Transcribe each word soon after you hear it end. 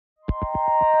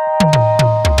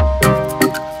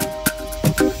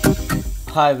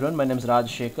Hi everyone, my name is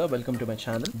Rajashekar. Welcome to my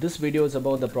channel. This video is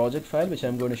about the project file which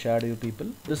I'm going to share to you people.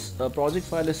 This project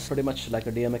file is pretty much like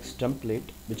a DMX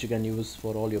template which you can use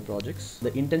for all your projects.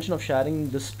 The intention of sharing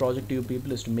this project to you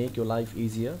people is to make your life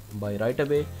easier by right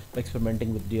away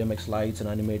experimenting with DMX lights and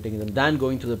animating them than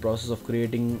going through the process of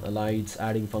creating lights,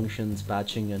 adding functions,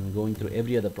 patching and going through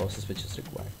every other process which is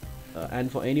required.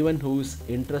 And for anyone who's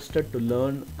interested to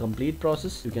learn complete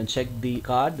process, you can check the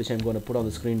card which I'm going to put on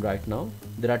the screen right now.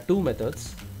 There are two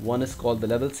methods. One is called the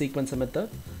level sequencer method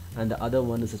and the other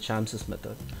one is the Chamsys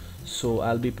method. So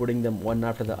I'll be putting them one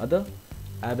after the other.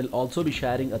 I will also be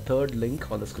sharing a third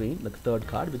link on the screen, the third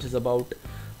card, which is about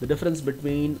the difference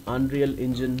between Unreal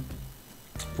Engine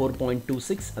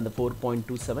 4.26 and the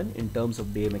 4.27 in terms of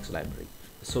DMX library.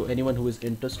 So anyone who is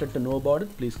interested to know about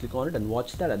it, please click on it and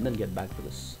watch that and then get back to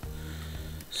this.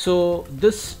 So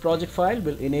this project file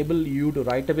will enable you to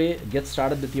right away get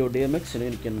started with your DMX.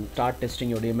 You can start testing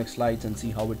your DMX lights and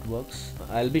see how it works.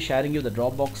 I'll be sharing you the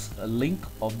Dropbox link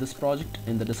of this project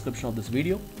in the description of this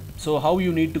video. So how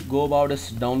you need to go about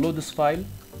is download this file,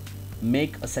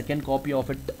 make a second copy of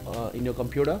it in your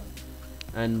computer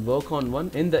and work on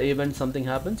one. In the event something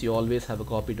happens, you always have a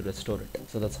copy to restore it.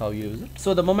 So that's how you use it.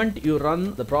 So the moment you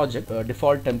run the project, a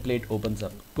default template opens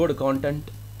up. Go to content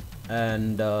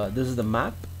and this is the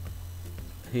map.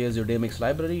 Here's your DMX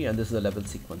library and this is the level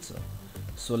sequencer.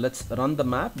 So let's run the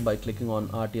map by clicking on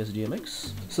RTS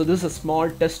DMX. So this is a small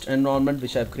test environment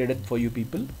which I've created for you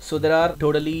people. So there are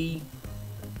totally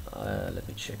let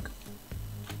me check.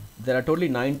 There are totally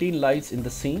 19 lights in the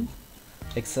scene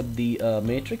except the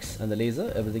matrix and the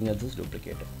laser. Everything else is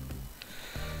duplicated.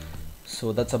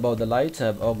 So that's about the lights. I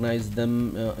have organized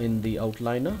them in the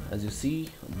outliner. As you see,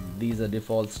 these are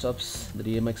default stuffs, the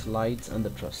DMX lights and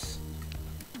the truss.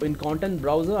 In content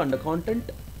browser, under content,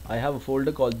 I have a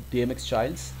folder called DMX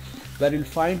Childs where you'll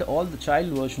find all the child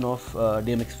version of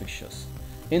DMX fixtures.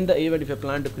 In the event if you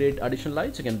plan to create additional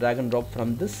lights, you can drag and drop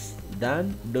from this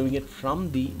than doing it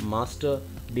from the master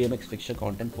DMX fixture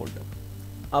content folder.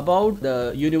 About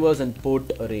the universe and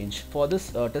port range. For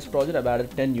this test project, I've added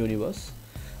 10 universe,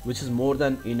 which is more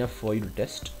than enough for you to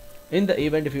test. In the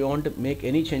event if you want to make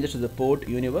any changes to the port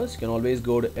universe, you can always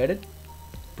go to edit,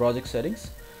 project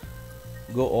settings,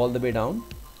 go all the way down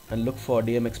and look for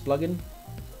DMX plugin,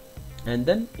 and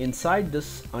then inside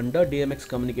this under DMX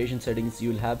communication settings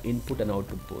you will have input and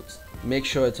output ports. Make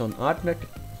sure it's on ArtNet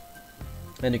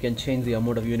and you can change the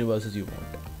amount of universes you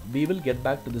want. We will get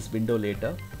back to this window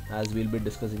later as we'll be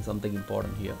discussing something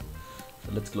important here.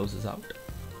 So let's close this out.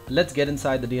 Let's get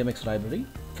inside the DMX library.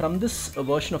 From this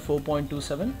version of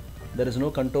 4.27, there is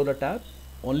no controller tab.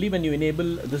 Only when you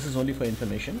enable, this is only for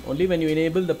information, only when you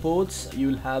enable the ports you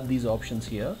will have these options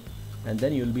here and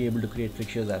then you will be able to create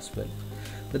fixtures as well.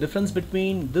 The difference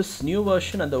between this new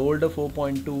version and the older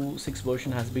 4.26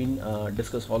 version has been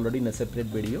discussed already in a separate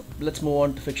video. Let's move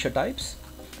on to fixture types,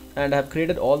 and I have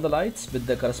created all the lights with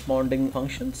the corresponding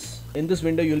functions. In this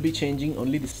window you will be changing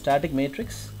only the static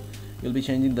matrix. You'll be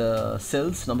changing the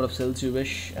cells, number of cells you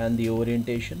wish, and the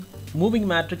orientation. Moving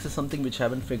matrix is something which I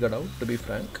haven't figured out, to be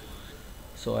frank.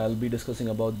 So I'll be discussing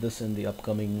about this in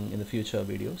the future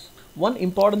videos. One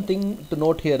important thing to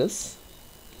note here is,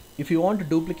 if you want to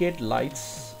duplicate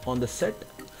lights on the set,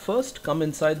 first come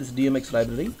inside this DMX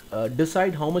library,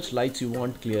 decide how much lights you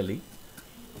want clearly.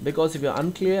 Because if you're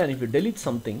unclear and if you delete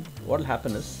something, what will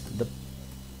happen is the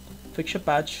fixture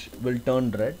patch will turn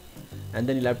red and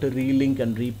then you'll have to relink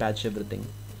and repatch everything.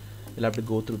 You'll have to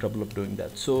go through trouble of doing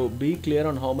that. So be clear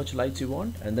on how much lights you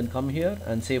want and then come here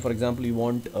and say, for example, you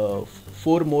want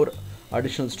 4 more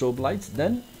additional strobe lights,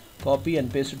 then copy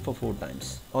and paste it for 4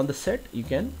 times. On the set you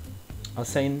can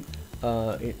assign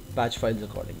patch files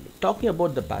accordingly. Talking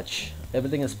about the patch,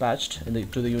 everything is patched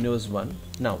to the universe 1.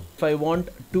 Now if I want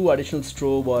 2 additional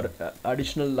strobe or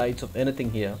additional lights of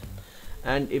anything here,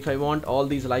 and if I want all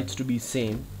these lights to be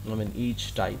same,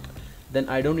 each type, then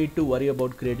I don't need to worry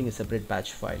about creating a separate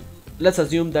patch file. Let's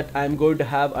assume that I'm going to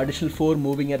have additional 4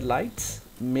 moving head lights,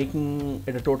 making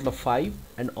it a total of 5,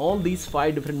 and all these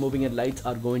 5 different moving head lights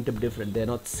are going to be different, they're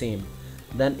not same.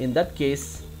 Then in that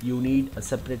case you need a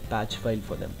separate patch file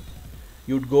for them.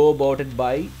 You'd go about it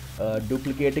by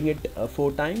duplicating it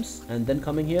 4 times and then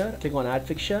coming here, click on add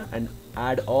fixture and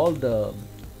add all the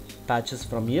patches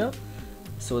from here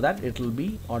so that it will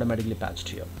be automatically patched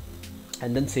here,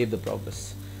 and then save the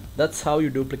progress. That's how you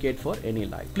duplicate for any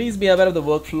light. Please be aware of the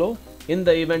workflow. In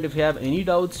the event if you have any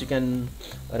doubts, you can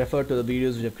refer to the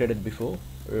videos which I've created before.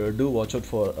 Do watch out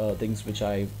for things which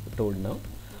I told now.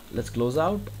 Let's close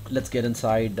out. Let's get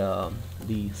inside the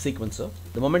sequencer.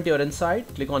 The moment you're inside,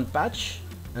 click on patch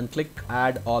and click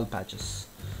add all patches.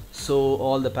 So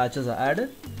all the patches are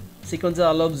added. Sequencer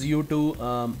allows you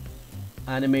to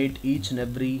animate each and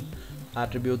every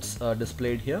attributes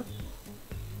displayed here.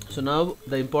 So now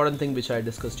the important thing which I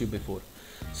discussed you before.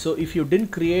 So if you didn't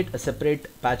create a separate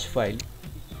patch file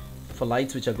for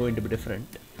lights which are going to be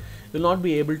different, you'll not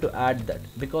be able to add that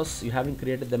because you haven't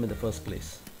created them in the first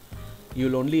place.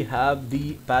 You'll only have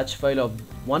the patch file of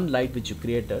one light which you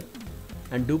created,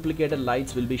 and duplicated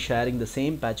lights will be sharing the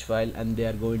same patch file and they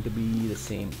are going to be the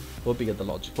same. Hope you get the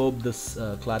logic. Hope this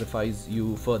clarifies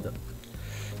you further.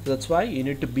 So that's why you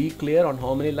need to be clear on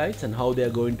how many lights and how they are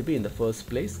going to be in the first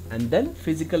place, and then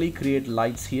physically create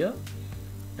lights here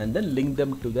and then link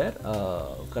them to their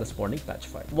corresponding patch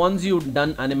file. Once you've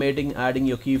done animating, adding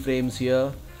your keyframes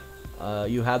here,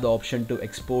 you have the option to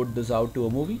export this out to a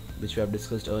movie, which we have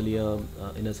discussed earlier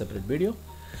in a separate video,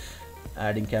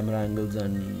 adding camera angles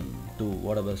and to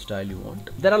whatever style you want.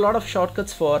 There are a lot of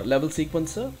shortcuts for level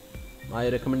sequencer. I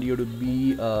recommend you to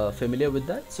be familiar with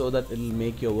that so that it will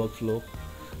make your workflow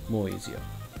more easier.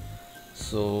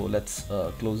 So let's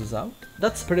close this out.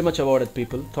 That's pretty much about it,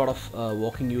 people. Thought of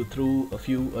walking you through a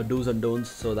few do's and don'ts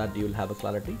so that you'll have a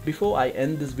clarity. Before I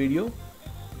end this video,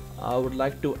 I would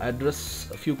like to address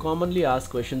a few commonly asked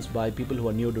questions by people who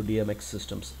are new to DMX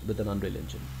systems with an Unreal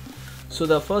Engine. So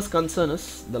the first concern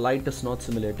is the light is not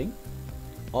simulating,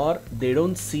 or they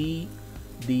don't see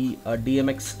the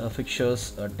DMX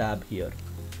fixtures tab here.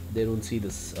 They don't see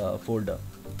this folder.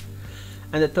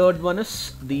 And the third one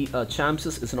is the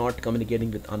Chamsys is not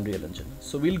communicating with Unreal Engine.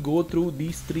 So we'll go through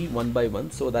these three one by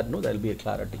one so that there'll be a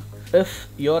clarity. If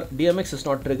your DMX is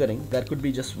not triggering, there could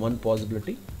be just one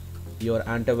possibility. Your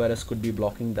antivirus could be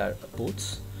blocking that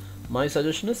ports. My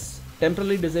suggestion is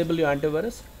temporarily disable your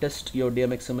antivirus, test your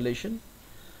DMX simulation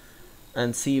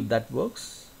and see if that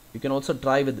works. You can also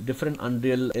try with different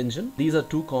Unreal Engine. These are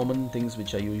two common things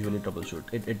which I usually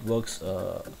troubleshoot. It works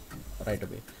right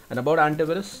away. And about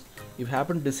antivirus, if you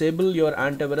happen to disable your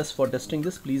antivirus for testing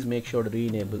this, please make sure to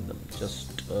re-enable them.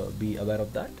 Just be aware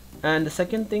of that. And the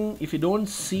second thing, if you don't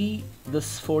see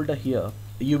this folder here,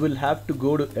 you will have to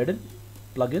go to Edit,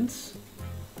 Plugins,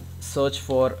 search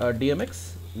for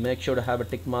DMX, make sure to have a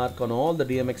tick mark on all the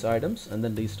DMX items and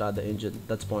then restart the engine.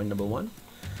 That's point number one.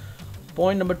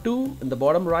 Point number two, in the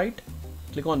bottom right,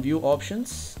 click on View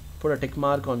Options, put a tick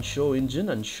mark on Show Engine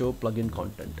and Show Plugin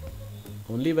Content.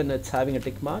 Only when it's having a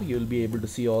tick mark, you will be able to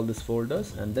see all these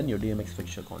folders and then your DMX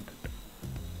fixture content.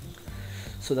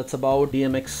 So that's about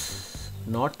DMX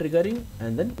not triggering,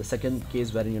 and then the second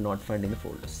case wherein you're not finding the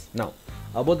folders. Now,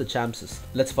 about the Chamsys.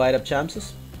 Let's fire up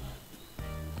Chamsys.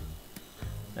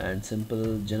 And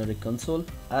simple generic console.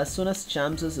 As soon as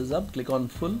Chamsys is up, click on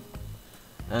Full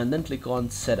and then click on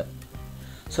Setup.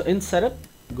 So in Setup,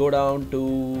 go down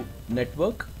to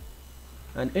Network,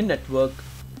 and in Network,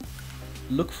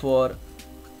 look for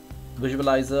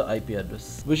Visualizer IP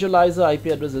address. Visualizer IP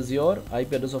address is your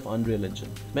IP address of Unreal Engine.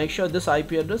 Make sure this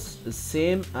IP address is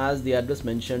same as the address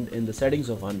mentioned in the settings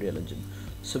of Unreal Engine.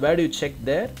 So where do you check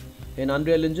there? In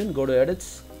Unreal Engine, go to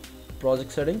Edits,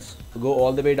 Project Settings, go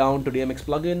all the way down to DMX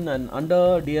Plugin, and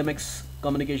under DMX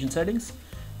Communication Settings,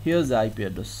 here's the IP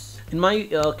address. In my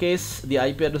case, the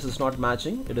IP address is not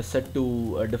matching. It is set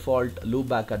to a default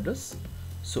loopback address.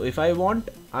 So if I want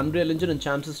Unreal Engine and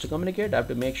Chamsys to communicate, I have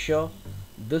to make sure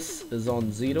this is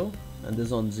on 0 and this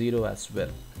is on 0 as well.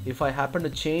 If I happen to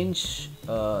change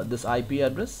this IP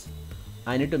address,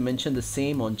 I need to mention the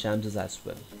same on Chamsys as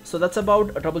well. So that's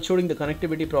about troubleshooting the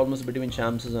connectivity problems between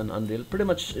Chamsys and Unreal. Pretty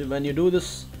much when you do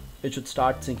this, it should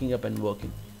start syncing up and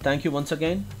working. Thank you once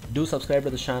again. Do subscribe to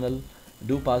the channel.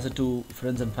 Do pass it to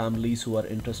friends and families who are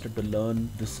interested to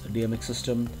learn this DMX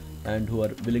system and who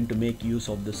are willing to make use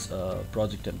of this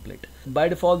project template. By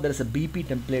default, there is a BP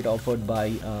template offered by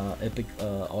Epic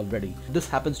already. This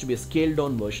happens to be a scaled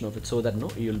down version of it so that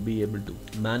you'll be able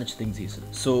to manage things easily.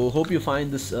 So hope you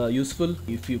find this useful.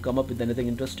 If you come up with anything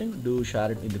interesting, do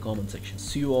share it in the comment section.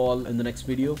 See you all in the next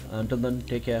video. Until then,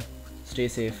 take care, stay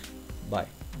safe, bye.